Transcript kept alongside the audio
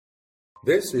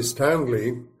This is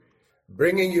Stanley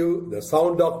bringing you the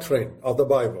sound doctrine of the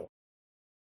Bible.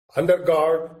 Under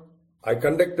God, I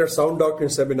conducted sound doctrine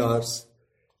seminars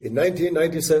in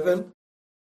 1997,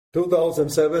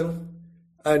 2007,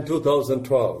 and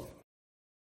 2012.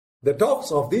 The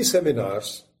talks of these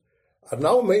seminars are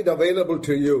now made available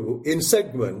to you in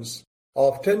segments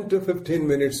of 10 to 15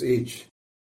 minutes each.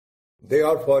 They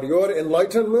are for your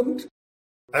enlightenment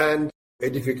and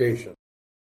edification.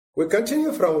 We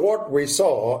continue from what we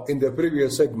saw in the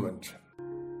previous segment.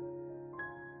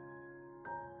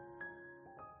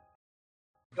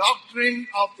 Doctrine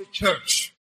of the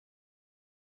Church.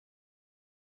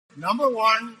 Number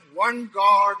one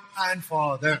God and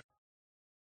Father.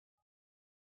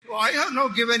 So I have now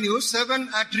given you 7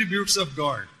 attributes of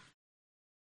God.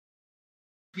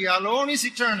 He alone is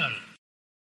eternal.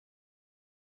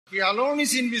 He alone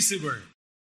is invisible.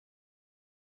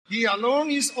 He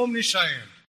alone is omniscient.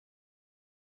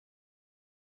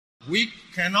 We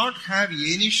cannot have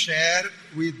any share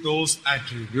with those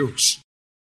attributes.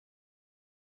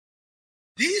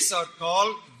 These are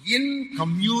called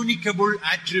incommunicable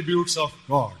attributes of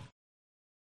God.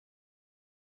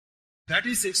 That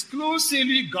is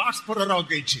exclusively God's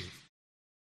prerogative.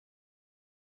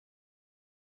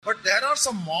 But there are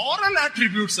some moral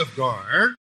attributes of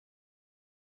God,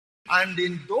 and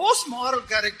in those moral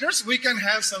characters we can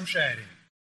have some sharing.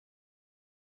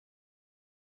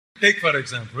 Take for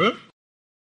example,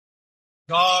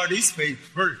 God is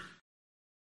faithful.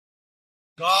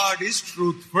 God is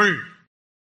truthful.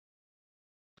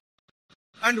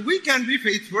 And we can be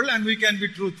faithful and we can be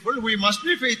truthful. We must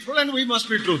be faithful and we must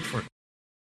be truthful.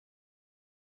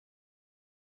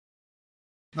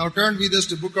 Now turn with us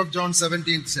to book of John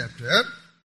 17th chapter.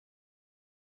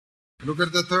 Look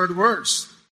at the 3rd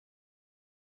verse.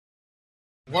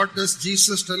 What does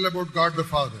Jesus tell about God the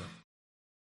Father?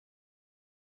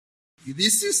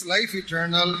 This is life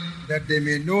eternal, that they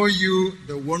may know you,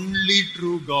 the only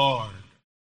true God.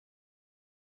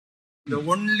 The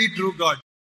only true God.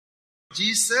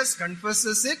 Jesus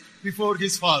confesses it before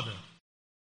his Father.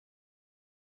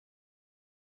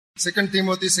 2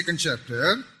 Timothy 2nd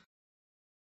chapter.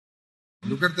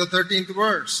 Look at the 13th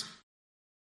verse.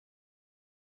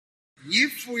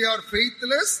 If we are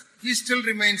faithless, he still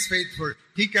remains faithful.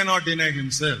 He cannot deny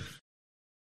himself.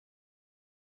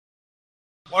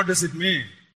 What does it mean?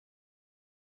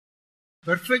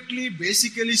 Perfectly,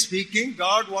 basically speaking,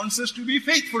 God wants us to be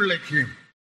faithful like him.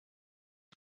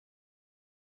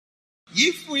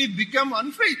 If we become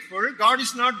unfaithful, God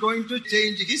is not going to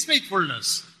change his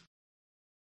faithfulness.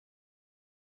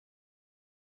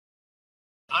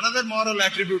 Another moral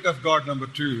attribute of God, number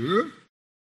 2,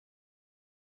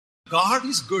 God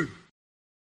is good.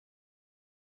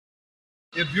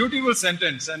 A beautiful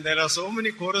sentence, and there are so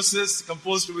many choruses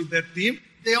composed with that theme.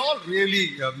 They all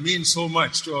really mean so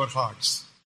much to our hearts.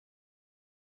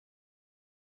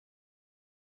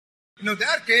 There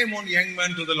came one young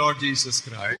man to the Lord Jesus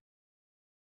Christ,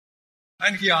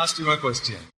 and he asked him a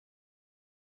question.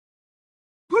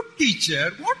 Good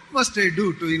teacher, what must I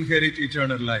do to inherit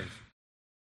eternal life?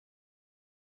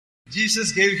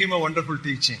 Jesus gave him a wonderful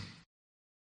teaching.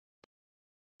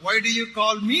 Why do you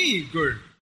call me good?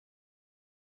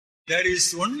 There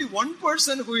is only one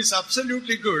person who is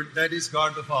absolutely good, that is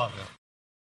God the Father.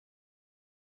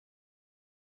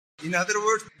 In other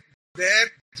words, there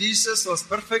Jesus was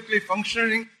perfectly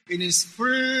functioning in his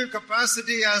full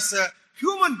capacity as a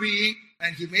human being,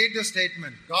 and he made the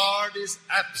statement, God is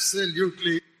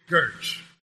absolutely good.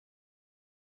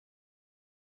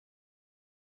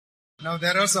 Now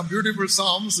there are some beautiful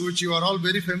psalms which you are all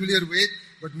very familiar with,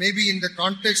 but maybe in the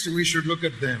context we should look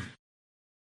at them.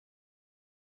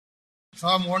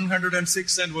 Psalm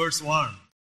 106 and verse 1.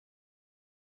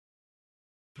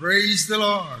 Praise the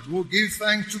Lord, who give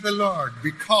thanks to the Lord,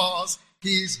 because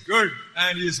he is good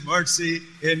and his mercy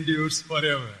endures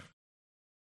forever.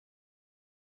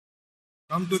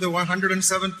 Come to the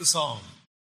 107th Psalm.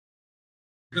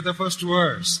 Look at the first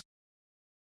verse.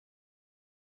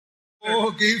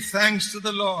 Oh, give thanks to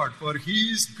the Lord, for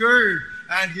he is good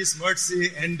and his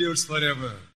mercy endures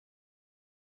forever.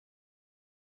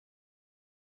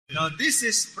 Now this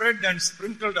is spread and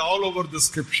sprinkled all over the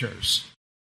scriptures.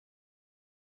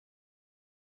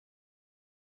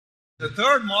 The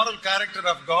 3rd moral character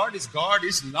of God is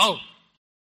love.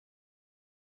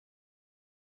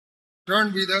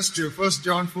 Turn with us to 1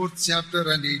 John 4th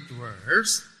chapter and 8th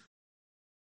verse.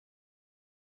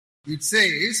 It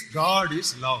says God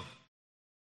is love.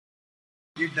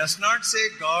 It does not say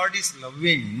God is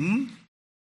loving.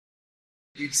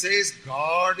 It says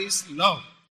God is love.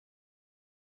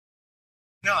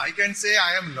 Now I can say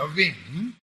I am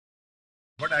loving,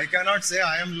 But I cannot say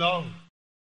I am love.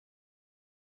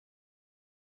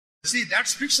 See, that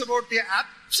speaks about the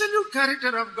absolute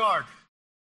character of God.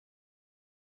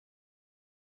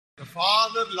 The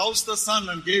Father loves the Son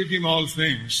and gave him all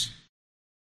things.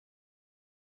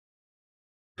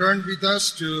 Turn with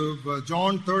us to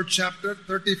John 3rd chapter,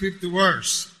 35th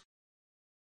verse.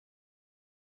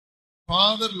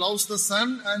 Father loves the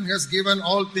Son and has given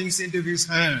all things into his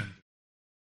hand.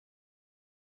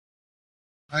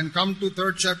 And come to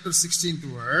 3rd chapter, 16th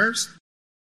verse.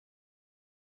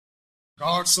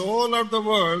 God so loved the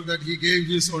world that he gave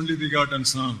his only begotten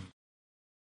Son.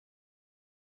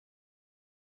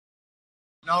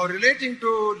 Now, relating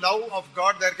to love of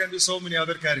God, there can be so many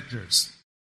other characters.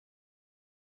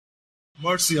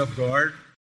 Mercy of God,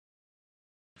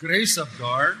 grace of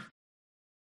God,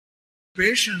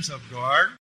 patience of God.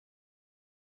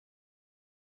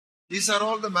 These are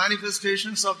all the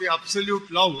manifestations of the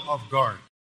absolute love of God.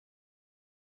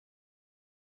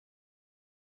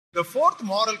 The fourth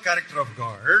moral character of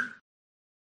God,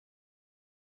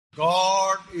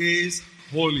 God is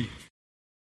holy.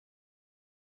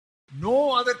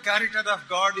 No other character of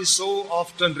God is so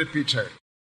often repeated.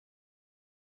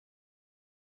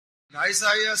 In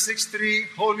Isaiah 6:3,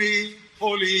 holy,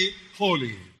 holy,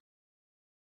 holy.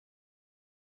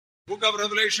 Book of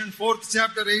Revelation, 4th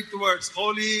chapter, 8th words,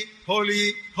 holy,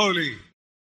 holy, holy.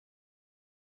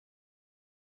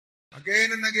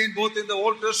 Again and again, both in the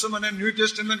Old Testament and New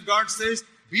Testament, God says,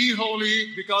 be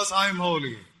holy because I am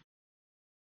holy.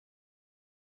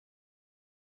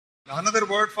 Another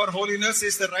word for holiness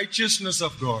is the righteousness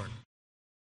of God.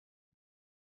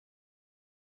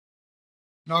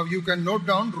 Now you can note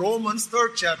down Romans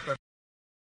 3rd chapter.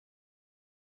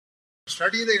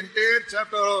 Study the entire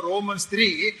chapter of Romans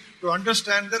 3 to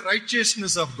understand the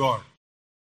righteousness of God.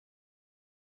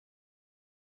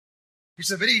 It's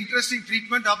a very interesting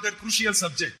treatment of that crucial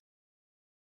subject.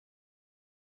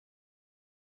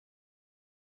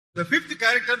 The fifth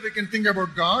character we can think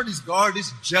about God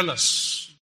is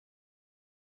jealous.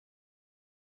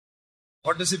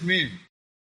 What does it mean?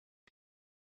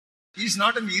 He is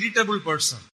not an irritable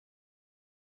person.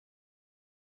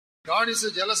 God is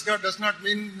a jealous God does not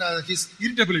mean his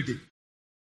irritability.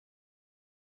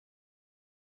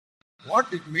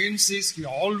 What it means is he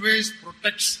always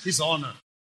protects his honor.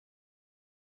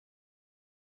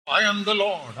 I am the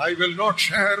Lord. I will not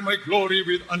share my glory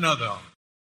with another.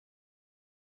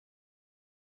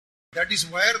 That is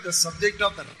where the subject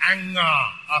of the anger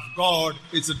of God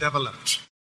is developed.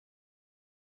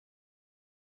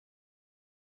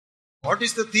 What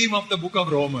is the theme of the book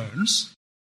of Romans?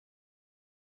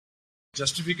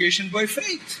 Justification by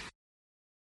faith.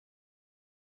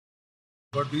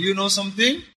 But do you know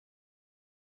something?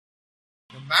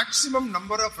 The maximum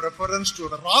number of reference to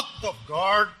the wrath of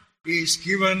God is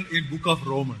given in book of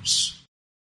Romans.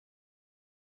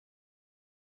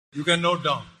 You can note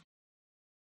down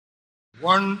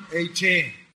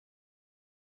 1:18,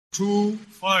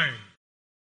 2:5,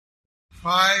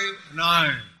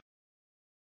 5:9,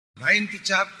 9th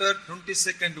chapter,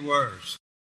 22nd verse.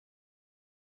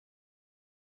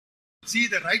 See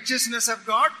the righteousness of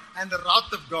God and the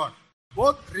wrath of God,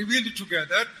 both revealed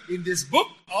together in this book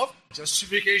of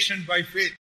justification by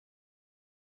faith.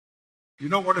 You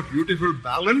know what a beautiful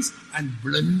balance and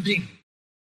blending.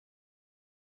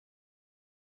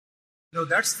 Now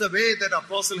that's the way that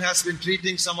Apostle has been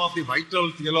treating some of the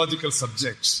vital theological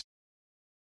subjects.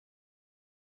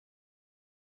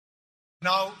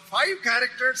 Now, 5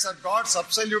 characters are God's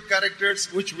absolute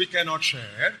characters which we cannot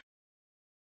share.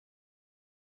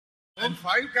 And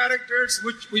 5 characters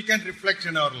which we can reflect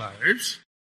in our lives.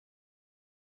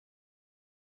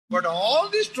 But all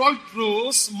these 12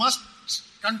 truths must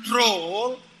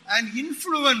control and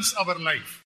influence our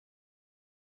life.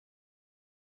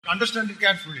 Understand it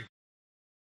carefully.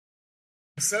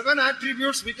 7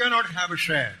 attributes we cannot have a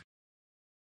share.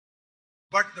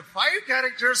 But the 5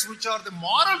 characters which are the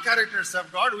moral characters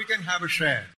of God, we can have a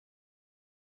share.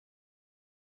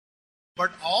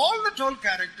 But all the 12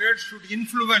 characters should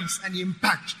influence and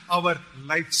impact our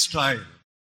lifestyle.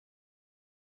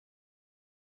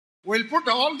 We'll put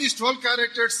all these 12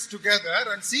 characters together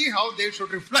and see how they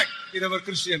should reflect in our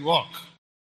Christian walk.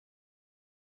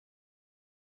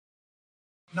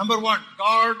 Number 1,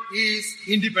 God is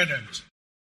independent.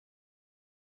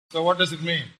 So what does it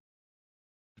mean?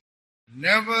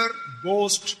 Never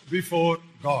boast before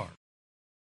God.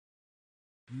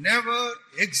 Never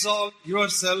exalt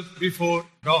yourself before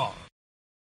God.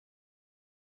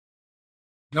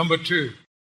 Number 2,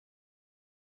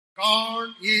 God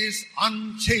is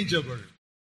unchangeable.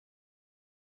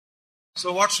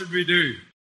 So what should we do?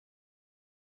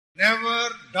 Never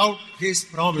doubt His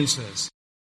promises.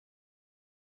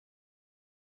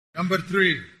 Number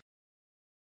 3,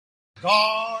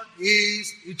 God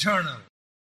is eternal.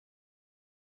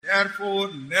 Therefore,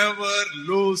 never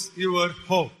lose your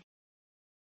hope.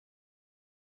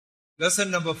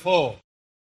 Lesson number 4,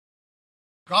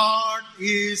 God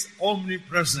is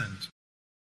omnipresent.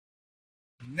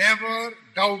 Never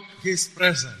doubt His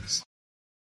presence.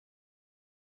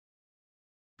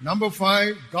 Number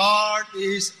 5, God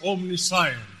is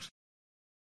omniscient.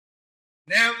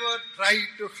 Never try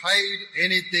to hide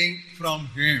anything from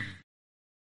Him.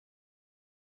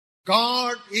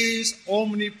 God is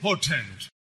omnipotent.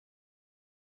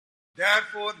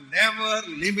 Therefore, never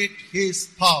limit His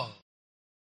power.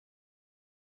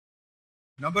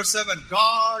 Number 7,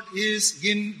 God is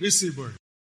invisible.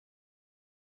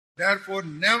 Therefore,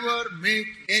 never make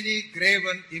any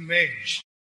graven image.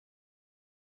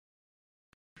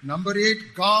 Number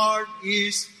 8, God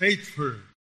is faithful.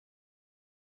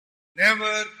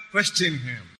 Never question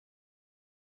Him.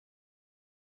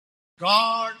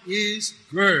 God is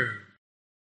good.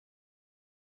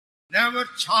 Never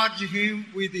charge Him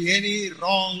with any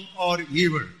wrong or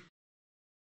evil.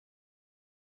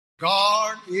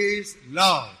 God is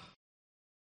love.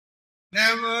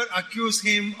 Never accuse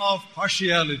Him of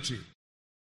partiality.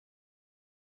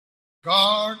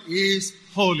 God is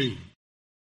holy.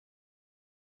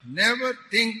 Never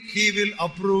think He will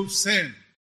approve sin.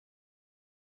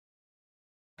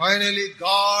 Finally,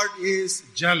 God is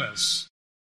jealous.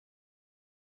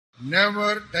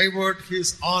 Never divert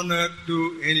His honor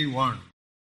to anyone.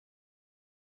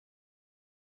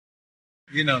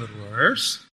 In other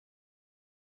words,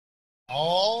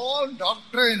 all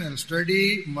doctrinal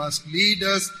study must lead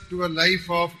us to a life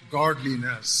of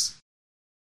godliness.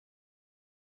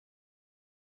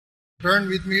 Turn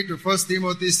with me to 1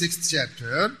 Timothy 6th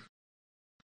chapter.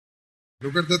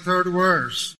 Look at the 3rd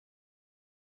verse.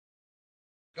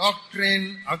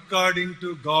 Doctrine according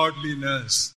to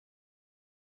godliness.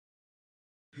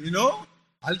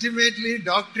 Ultimately,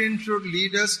 doctrine should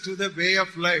lead us to the way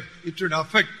of life. It should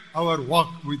affect our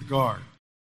walk with God.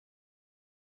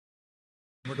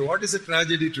 But what is a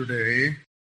tragedy today?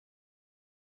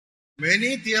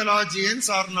 Many theologians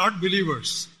are not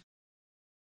believers.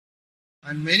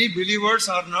 And many believers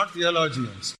are not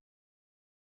theologians.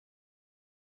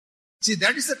 See,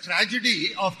 that is the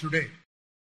tragedy of today.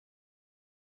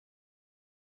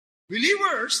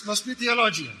 Believers must be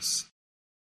theologians.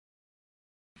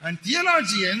 And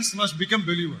theologians must become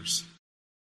believers.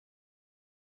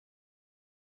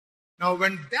 Now,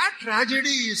 when that tragedy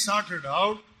is sorted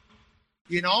out,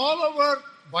 in all our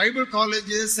Bible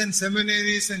colleges and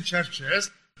seminaries and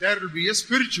churches, there will be a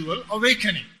spiritual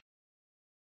awakening.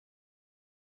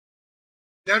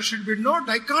 There should be no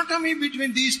dichotomy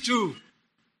between these two,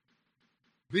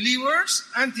 believers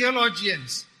and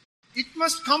theologians. It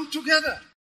must come together.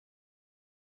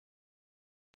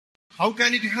 How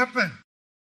can it happen?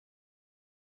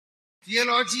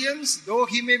 Theologians, though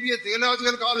he may be a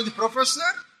theological college professor,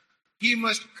 he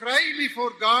must cry before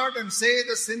God and say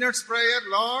the sinner's prayer,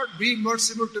 Lord, be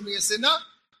merciful to me, a sinner.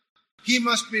 He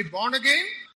must be born again.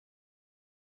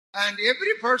 And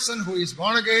every person who is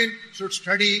born again should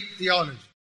study theology.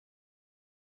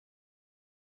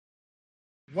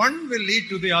 One will lead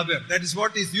to the other. That is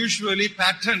what is usually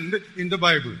patterned in the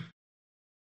Bible.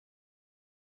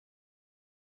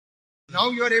 Now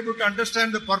you are able to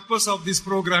understand the purpose of this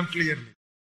program clearly.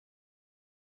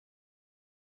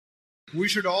 We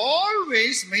should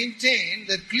always maintain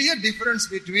the clear difference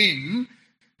between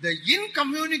the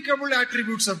incommunicable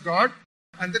attributes of God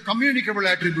and the communicable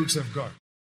attributes of God.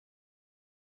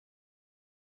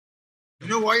 You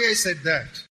know why I said that?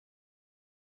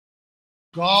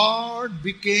 God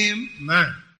became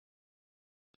man.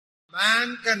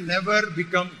 Man can never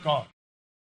become God.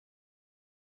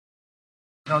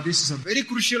 Now, this is a very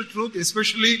crucial truth,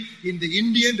 especially in the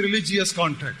Indian religious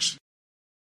context.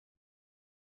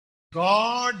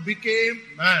 God became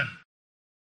man.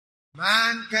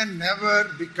 Man can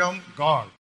never become God.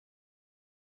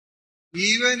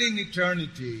 Even in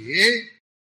eternity,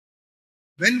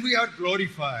 when we are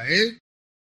glorified,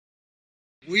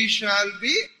 we shall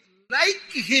be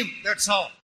like Him. That's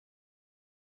all.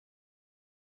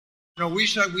 Now, we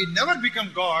never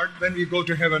become God when we go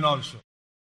to heaven also.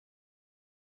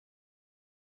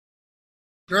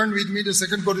 Turn with me to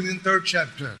 2 Corinthians 3rd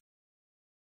chapter.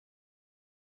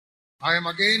 I am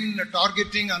again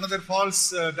targeting another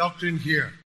false doctrine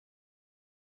here.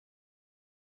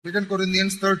 2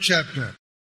 Corinthians 3rd chapter.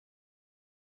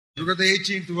 Look at the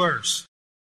 18th verse.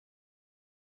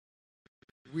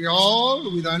 We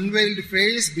all, with unveiled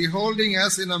face, beholding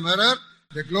as in a mirror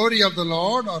the glory of the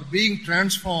Lord, are being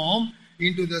transformed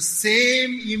into the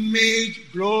same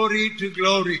image, glory to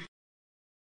glory.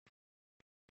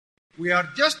 We are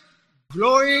just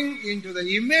growing into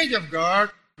the image of God.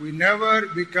 We never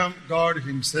become God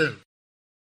Himself.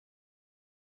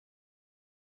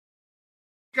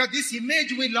 Because this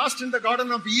image we lost in the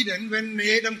Garden of Eden when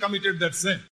Adam committed that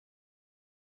sin.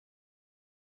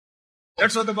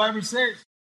 That's what the Bible says.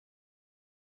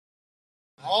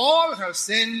 All have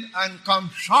sinned and come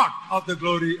short of the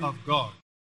glory of God.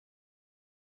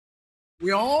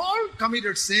 We all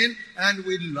committed sin and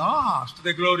we lost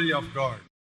the glory of God.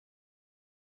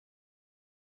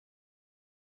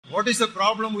 What is the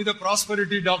problem with the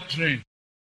prosperity doctrine?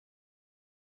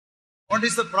 What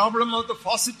is the problem of the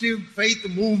positive faith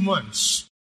movements?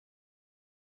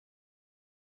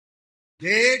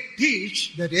 They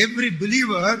teach that every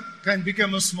believer can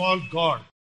become a small God.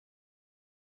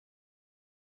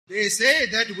 They say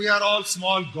that we are all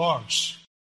small gods.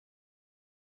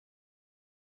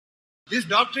 This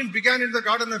doctrine began in the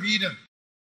Garden of Eden.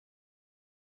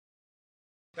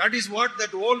 That is what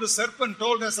that old serpent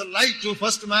told as a lie to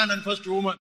first man and first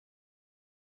woman.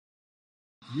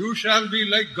 You shall be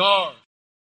like God.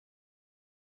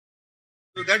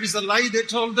 So that is the lie they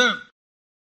told them.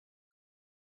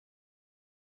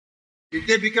 Did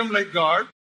they become like God?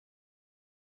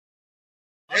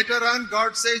 Later on,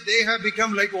 God says they have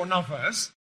become like one of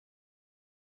us.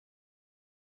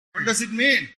 What does it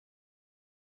mean?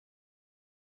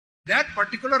 That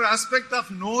particular aspect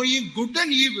of knowing good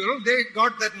and evil, they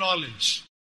got that knowledge.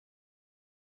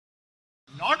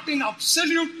 Not in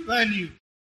absolute value.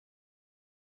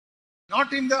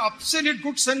 Not in the absolute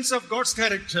good sense of God's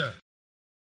character.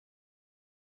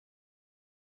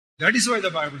 That is why the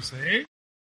Bible says,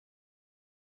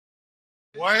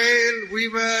 while we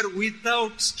were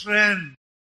without strength,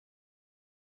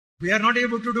 we are not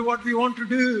able to do what we want to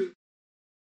do.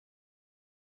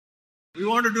 We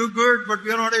want to do good, but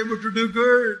we are not able to do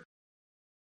good.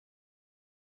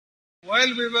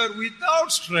 While we were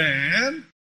without strength,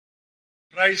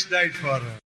 Christ died for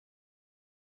us.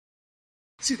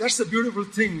 See, that's the beautiful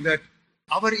thing, that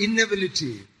our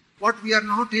inability, what we are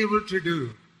not able to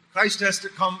do, Christ has to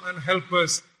come and help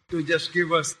us to just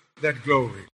give us that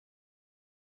glory.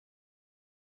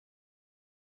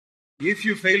 If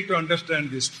you fail to understand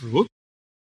this truth,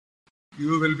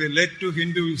 you will be led to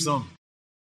Hinduism.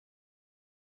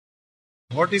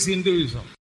 What is Hinduism?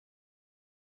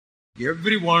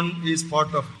 Everyone is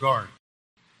part of God.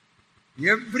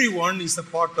 Everyone is a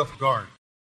part of God.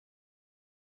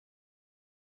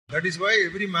 That is why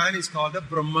every man is called a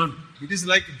Brahman. It is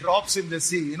like drops in the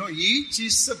sea. Each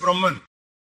is a Brahman.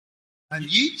 And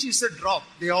each is a drop.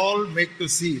 They all make the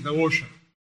sea, the ocean.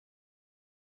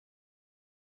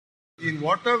 In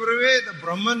whatever way the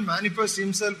Brahman manifests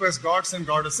himself as gods and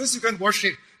goddesses, you can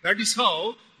worship. That is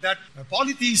how that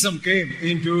polytheism came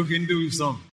into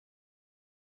Hinduism.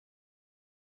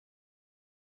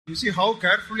 You see how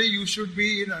carefully you should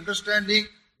be in understanding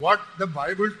what the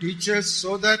Bible teaches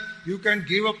so that you can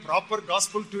give a proper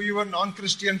gospel to your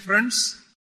non-Christian friends.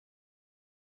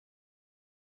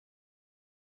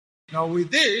 Now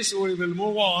with this, we will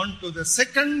move on to the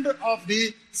second of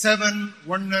the 7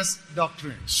 oneness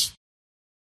doctrines.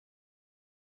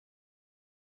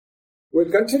 We'll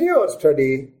continue our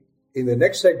study in the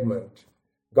next segment.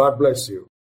 God bless you.